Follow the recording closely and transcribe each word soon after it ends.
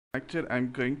Actually,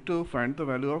 I'm going to find the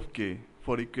value of k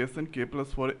for equation k plus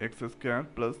 4x square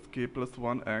plus k plus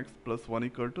 1x plus 1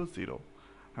 equal to 0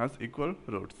 has equal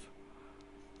roots.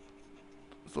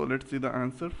 So let's see the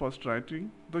answer. First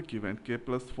writing the given k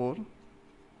plus 4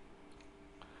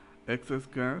 x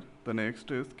square, the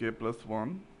next is k plus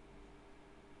 1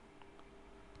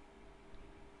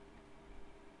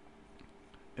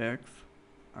 x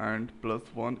and plus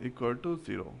 1 equal to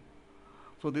 0.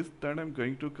 So this that I'm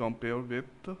going to compare with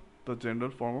the general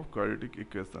form of quadratic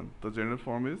equation. The general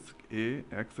form is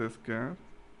ax square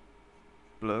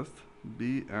plus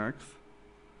bx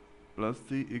plus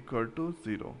c equal to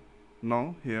 0.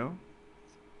 Now here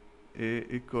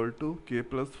a equal to k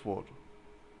plus 4,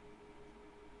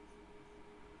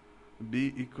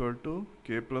 b equal to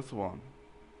k plus 1,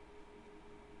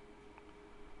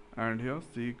 and here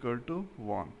c equal to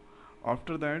 1.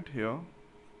 After that, here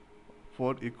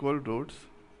for equal roots,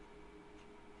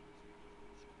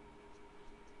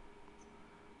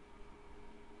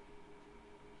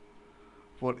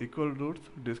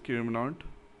 discriminant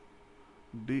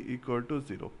d equal to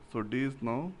 0. So d is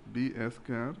now b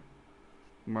square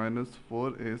minus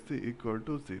 4ac equal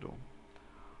to 0.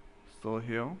 So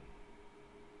here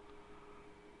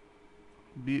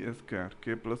b square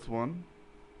k plus 1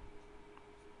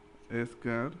 a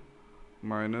square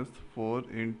minus 4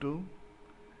 into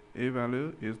a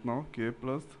value is now k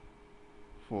plus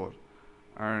 4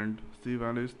 and c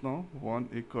value is now 1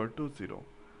 equal to 0.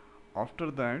 After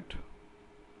that,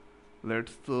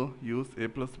 let's use a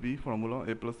plus b formula,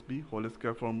 a plus b whole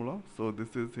square formula. So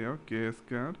this is here k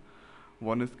square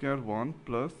 1 square 1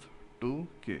 plus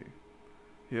 2k,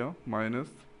 here minus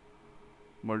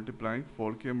multiplying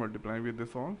 4k multiplying with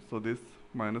this all. So this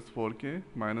minus 4k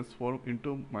minus 4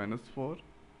 into minus 4,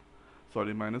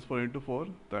 sorry, minus 4 into 4,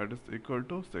 that is equal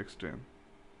to 16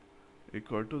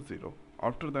 equal to 0.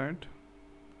 After that,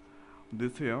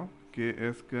 this here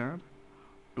k square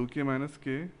 2k minus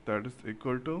k, that is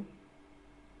equal to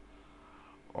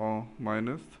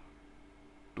minus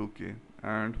 2k,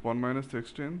 and 1 minus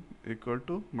 16 equal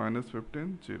to minus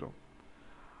 15, 0.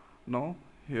 Now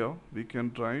here we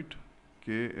can write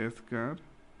k square,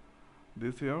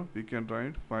 this here we can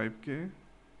write 5k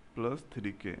plus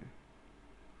 3k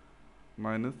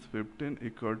minus 15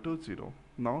 equal to 0.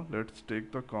 Now let's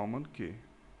take the common k.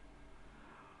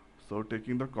 So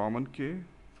taking the common k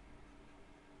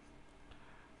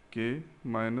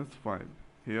minus 5,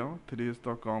 here 3 is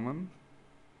the common,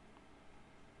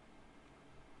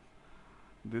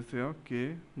 this here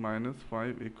k minus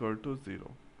 5 equal to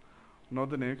 0. Now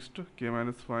the next k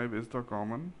minus 5 is the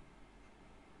common,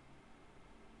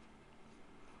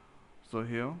 so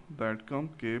here that comes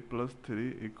k plus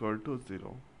 3 equal to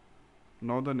 0.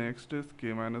 Now the next is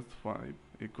k minus 5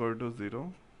 equal to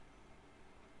 0,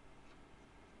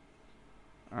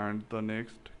 and the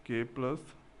next k plus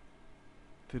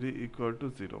 3 equal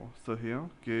to 0. So here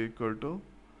k equal to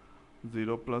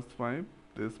 0 plus 5,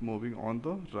 this moving on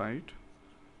the right,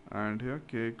 and here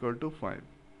k equal to 5,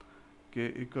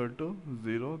 k equal to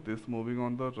 0, this moving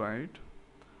on the right,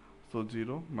 so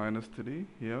 0 minus 3,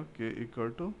 here k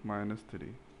equal to minus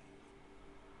 3.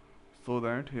 So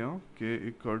that here k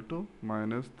equal to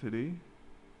minus 3,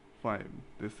 5.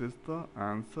 This is the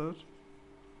answer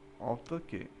of the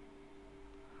k.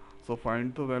 So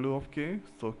find the value of k.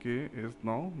 So k is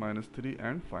now minus 3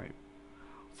 and 5.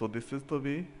 So this is the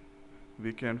way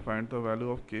we can find the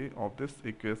value of k of this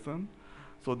equation.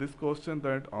 So this question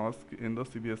that asked in the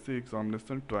CBSE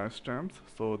examination twice times.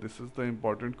 So this is the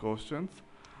important questions.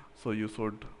 So you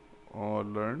should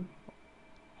learn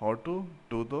how to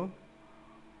do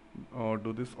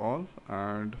this all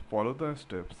and follow the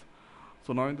steps.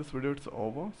 So now in this video it's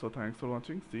over. So thanks for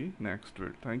watching. See next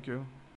video. Thank you.